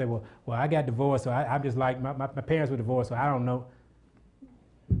some people say, well, I got divorced, so I'm just like, my parents were divorced, so I don't know.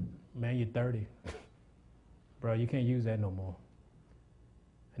 Man, you're 30. Bro, you can't use that no more.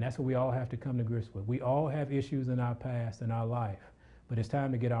 And that's what we all have to come to grips with. We all have issues in our past, in our life, but it's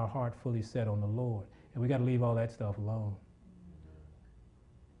time to get our heart fully set on the Lord. And we got to leave all that stuff alone.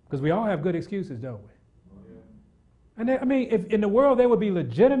 Because we all have good excuses, don't we? And I mean, if in the world there would be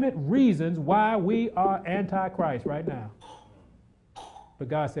legitimate reasons why we are anti-Christ right now. But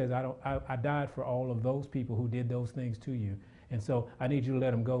God says, I died for all of those people who did those things to you. And so I need you to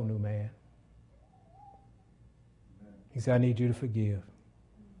let them go, new man. He said, I need you to forgive.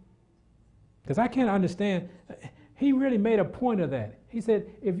 Because I can't understand. He really made a point of that. He said,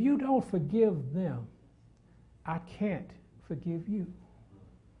 if you don't forgive them, I can't forgive you.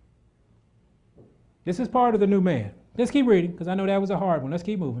 This is part of the new man. Let's keep reading, because I know that was a hard one. Let's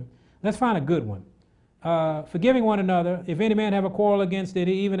keep moving. Let's find a good one. Forgiving one another, if any man have a quarrel against it,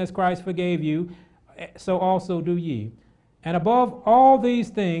 even as Christ forgave you, so also do ye. And above all these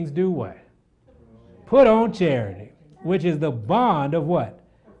things, do what? Put on charity, which is the bond of what?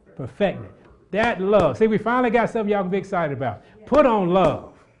 Perfecting. That love. See, we finally got something y'all can be excited about. Put on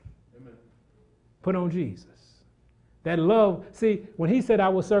love. Put on Jesus. That love. See, when he said, I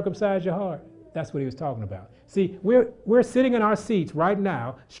will circumcise your heart, that's what he was talking about. See, we're sitting in our seats right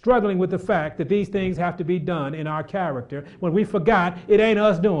now, struggling with the fact that these things have to be done in our character when we forgot it ain't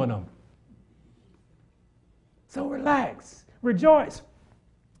us doing them. So relax, rejoice.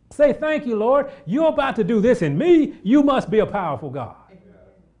 Say, thank you, Lord. You're about to do this in me. You must be a powerful God.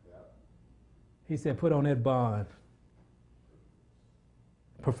 He said, put on that bond.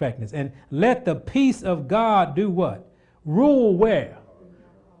 Perfectness. And let the peace of God do what? Rule where?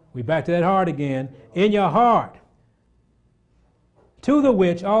 We back to that heart again. In your heart. To the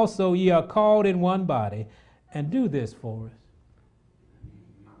which also ye are called in one body. And do this for us.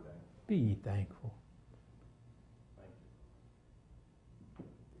 Be ye thankful.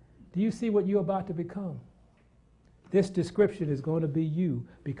 Do you see what you're about to become? This description is going to be you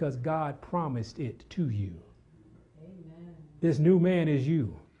because God promised it to you. Amen. This new man is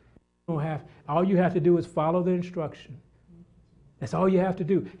you. All you have to do is follow the instruction. That's all you have to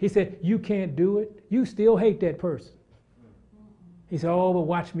do. He said, you can't do it. You still hate that person. He said, oh, but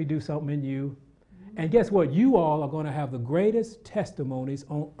watch me do something in you. And guess what? You all are going to have the greatest testimonies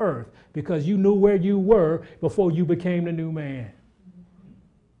on earth because you knew where you were before you became the new man.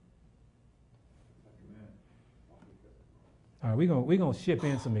 All right, we're gonna ship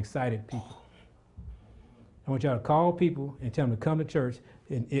in some excited people. I want y'all to call people and tell them to come to church,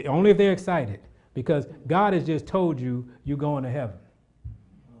 and only if they're excited, because God has just told you you're going to heaven.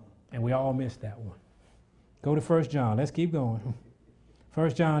 And we all missed that one. Go to 1 John. Let's keep going.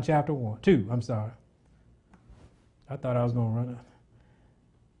 1 John chapter 2. I'm sorry. I thought I was going to run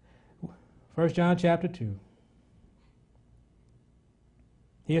out. 1 John chapter 2.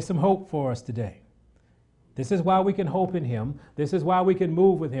 Here's some hope for us today. This is why we can hope in him. This is why we can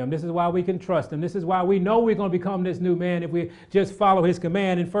move with him. This is why we can trust him. This is why we know we're going to become this new man if we just follow his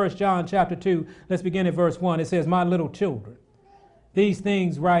command. In 1 John chapter 2, let's begin at verse 1. It says, my little children, these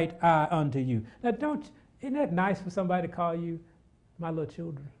things write I unto you. Now, isn't that nice for somebody to call you my little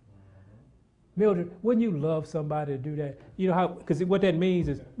children? Mildred, wouldn't you love somebody to do that? You know how, because what that means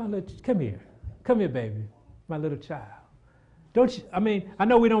is, come here, baby, my little child. Don't you, I mean, I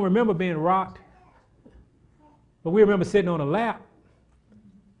know we don't remember being rocked, but we remember sitting on a lap,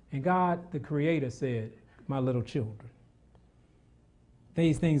 and God, the Creator, said, my little children,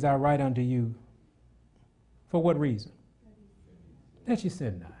 these things I write unto you. For what reason? That you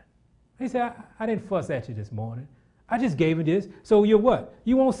sin not. He said, I didn't fuss at you this morning. I just gave you this, so you're what?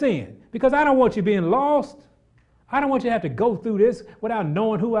 You won't sin. Because I don't want you being lost. I don't want you to have to go through this without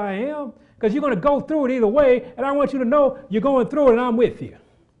knowing who I am. Because you're going to go through it either way, and I want you to know you're going through it and I'm with you.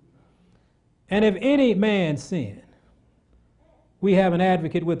 And if any man sin, we have an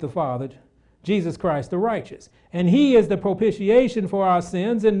advocate with the Father, Jesus Christ the righteous. And he is the propitiation for our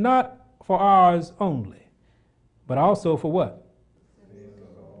sins, and not for ours only, but also for what?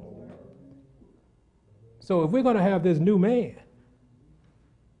 So if we're going to have this new man,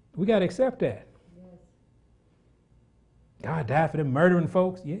 we got to accept that. God died for them murdering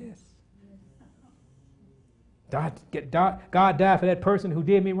folks? Yes. God died for that person who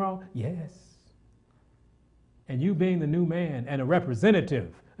did me wrong? Yes. And you being the new man and a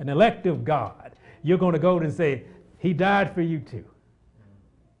representative, an elective God, you're going to go and say, he died for you too.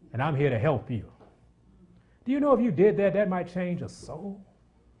 And I'm here to help you. Do you know if you did that, that might change a soul?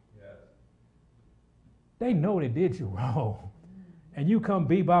 Yes. They know they did you wrong. And you come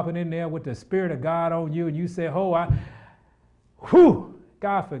bebopping in there with the Spirit of God on you and you say, God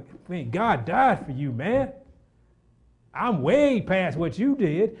died for you, man. I'm way past what you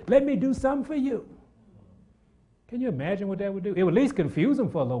did. Let me do something for you. Can you imagine what that would do? It would at least confuse them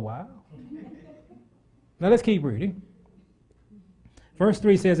for a little while. Now let's keep reading. Verse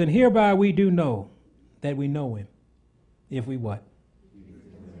 3 says, and hereby we do know that we know him, if we what?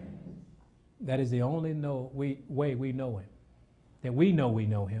 That is the only way we know him. That we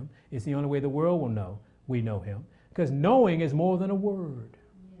know him. It's the only way the world will know we know him. Because knowing is more than a word.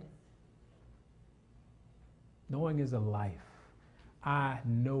 Knowing is a life. I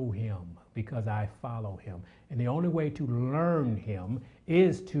know him because I follow him. And the only way to learn him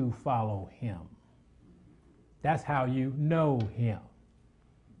is to follow him. That's how you know him.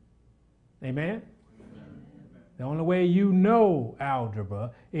 Amen? The only way you know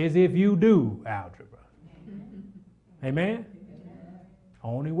algebra is if you do algebra. Amen?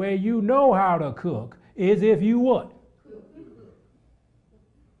 Only way you know how to cook is if you what?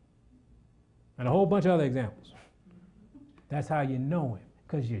 And a whole bunch of other examples. That's how you know him,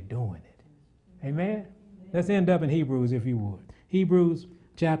 because you're doing it. Amen? Let's end up in Hebrews, if you would. Hebrews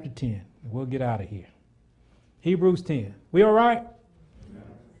chapter 10. We'll get out of here. Hebrews 10. We all right?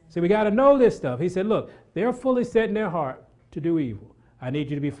 See, we got to know this stuff. He said, look, they're fully set in their heart to do evil. I need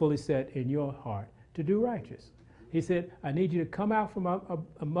you to be fully set in your heart to do righteous. He said, I need you to come out from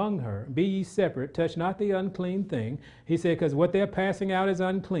among her. Be ye separate. Touch not the unclean thing. He said, because what they're passing out is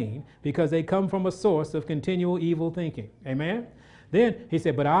unclean, because they come from a source of continual evil thinking. Amen? Then he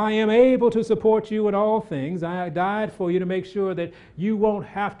said, but I am able to support you in all things. I died for you to make sure that you won't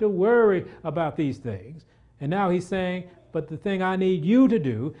have to worry about these things. And now he's saying, but the thing I need you to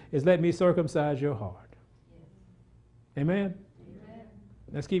do is let me circumcise your heart. Amen? Amen.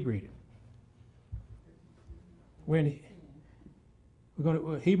 Let's keep reading. We're going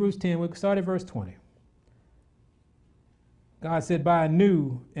to Hebrews 10. We'll start at verse 20. God said, by a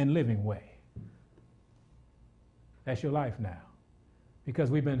new and living way. That's your life now. Because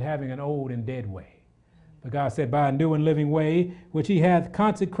we've been having an old and dead way. But God said, by a new and living way, which he hath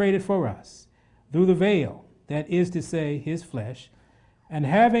consecrated for us, through the veil, that is to say, his flesh, and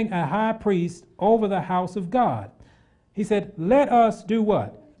having a high priest over the house of God. He said, let us do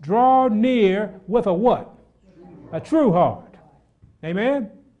what? Draw near with a what? A true heart. Amen?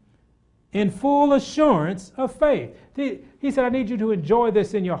 In full assurance of faith. He said, I need you to enjoy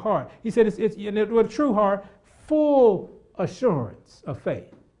this in your heart. He said, it's with a true heart, full assurance of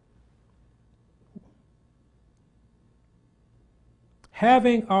faith.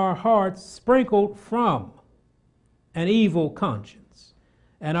 Having our hearts sprinkled from an evil conscience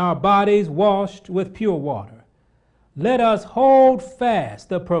and our bodies washed with pure water, let us hold fast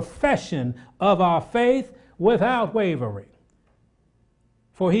the profession of our faith without wavering.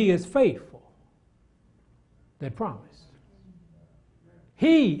 For he is faithful that promised.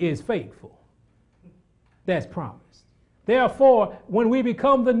 He is faithful that's promised. Therefore, when we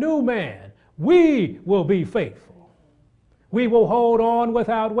become the new man, we will be faithful. We will hold on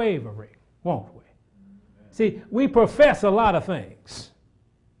without wavering, won't we? See, we profess a lot of things.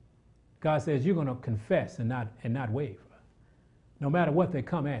 God says you're going to confess and not waver. No matter what they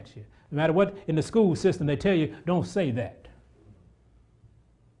come at you. No matter what in the school system they tell you, don't say that.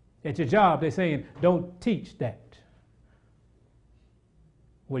 At your job, they're saying, don't teach that.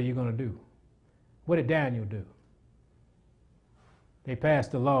 What are you going to do? What did Daniel do? They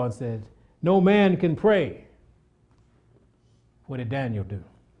passed a law and said, no man can pray. What did Daniel do?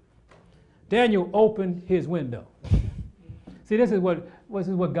 Daniel opened his window. See, this is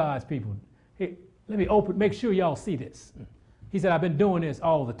what God's people, hey, let me make sure y'all see this. He said, I've been doing this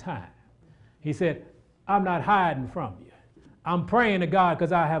all the time. He said, I'm not hiding from you. I'm praying to God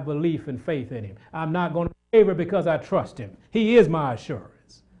because I have belief and faith in him. I'm not going to waver because I trust him. He is my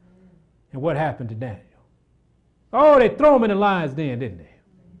assurance. And what happened to Daniel? Oh, they threw him in the lion's den, didn't they?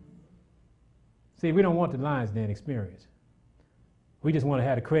 See, we don't want the lion's den experience. We just want to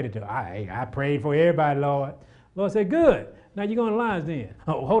have the credit to, I prayed for everybody, Lord. Lord said, good. Now you're going to the lion's den.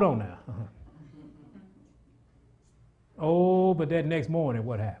 Oh, hold on now. Oh, but that next morning,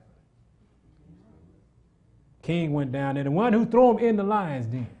 what happened? King went down there. The one who threw him in the lion's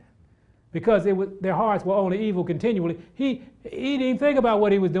den, because their hearts were only evil continually, he didn't even think about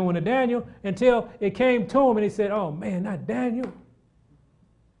what he was doing to Daniel until it came to him and he said, oh man, not Daniel.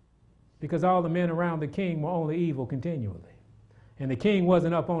 Because all the men around the king were only evil continually. And the king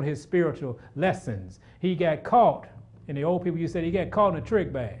wasn't up on his spiritual lessons. He got caught, and the old people used to say he got caught in a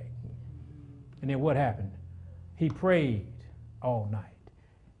trick bag. And then what happened? He prayed all night.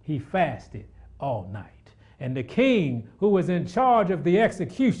 He fasted all night. And the king, who was in charge of the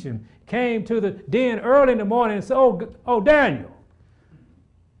execution, came to the den early in the morning and said, oh, Daniel,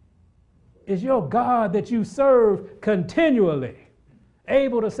 is your God that you serve continually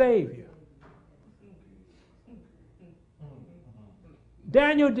able to save you?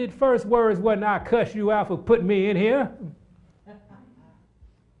 Daniel did first words wasn't, I cuss you out for putting me in here.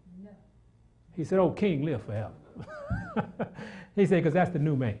 He said, oh, king, live forever. He said, because that's the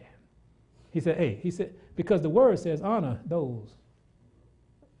new man. He said, because the word says honor those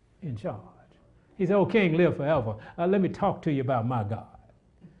in charge. He said, oh, king, live forever. Let me talk to you about my God.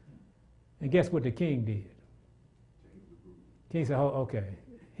 And guess what the king did? King said, oh, okay,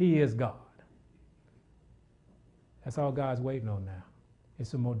 he is God. That's all God's waiting on now. It's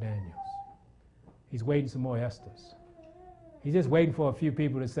some more Daniels. He's waiting some more Esthers. He's just waiting for a few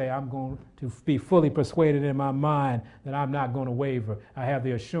people to say, I'm going to be fully persuaded in my mind that I'm not going to waver. I have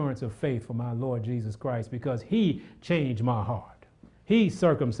the assurance of faith for my Lord Jesus Christ because he changed my heart. He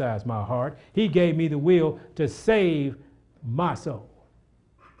circumcised my heart. He gave me the will to save my soul.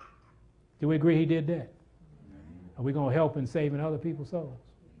 Do we agree he did that? Are we going to help in saving other people's souls?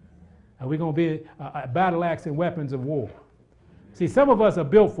 Are we going to be a battle axe and weapons of war? See, some of us are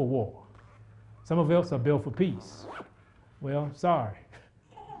built for war. Some of us are built for peace. Well, sorry.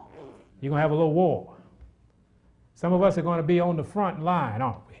 You're going to have a little war. Some of us are going to be on the front line,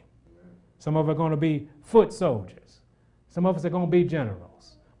 aren't we? Some of us are going to be foot soldiers. Some of us are going to be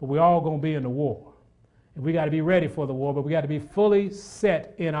generals. But we're all going to be in the war. And we got to be ready for the war, but we got to be fully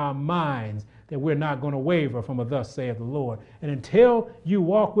set in our minds that we're not going to waver from a thus saith the Lord. And until you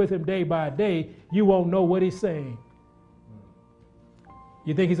walk with him day by day, you won't know what he's saying.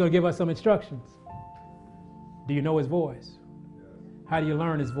 You think he's going to give us some instructions? Do you know his voice? How do you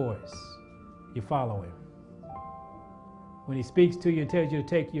learn his voice? You follow him. When he speaks to you and tells you to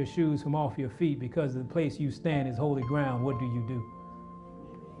take your shoes from off your feet because the place you stand is holy ground, what do? You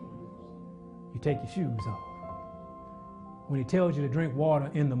take your shoes off. When he tells you to drink water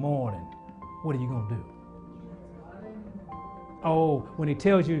in the morning, what are you going to do? Oh, when he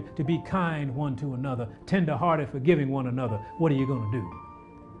tells you to be kind one to another, tender-hearted, forgiving one another, what are you going to do?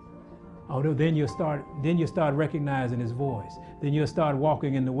 Oh, then you'll start recognizing his voice. Then you'll start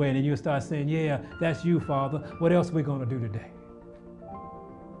walking in the way, and then you'll start saying, yeah, that's you, Father. What else are we going to do today?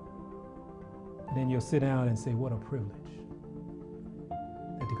 And then you'll sit down and say, what a privilege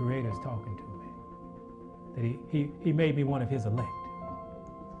the Creator is talking to me, that he made me one of his elect.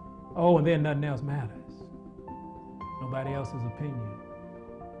 Oh, and then nothing else matters. Nobody else's opinion.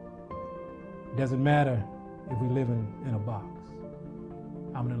 It doesn't matter if we live in a box.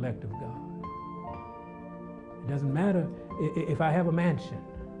 I'm an elect of God. It doesn't matter if I have a mansion.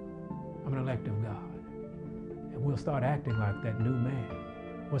 I'm an elect of God. And we'll start acting like that new man.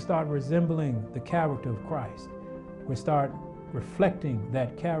 We'll start resembling the character of Christ. We'll start reflecting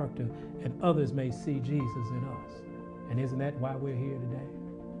that character, and others may see Jesus in us. And isn't that why we're here today?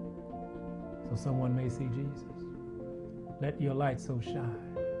 So someone may see Jesus. Let your light so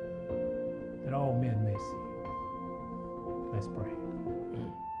shine that all men may see. Let's pray.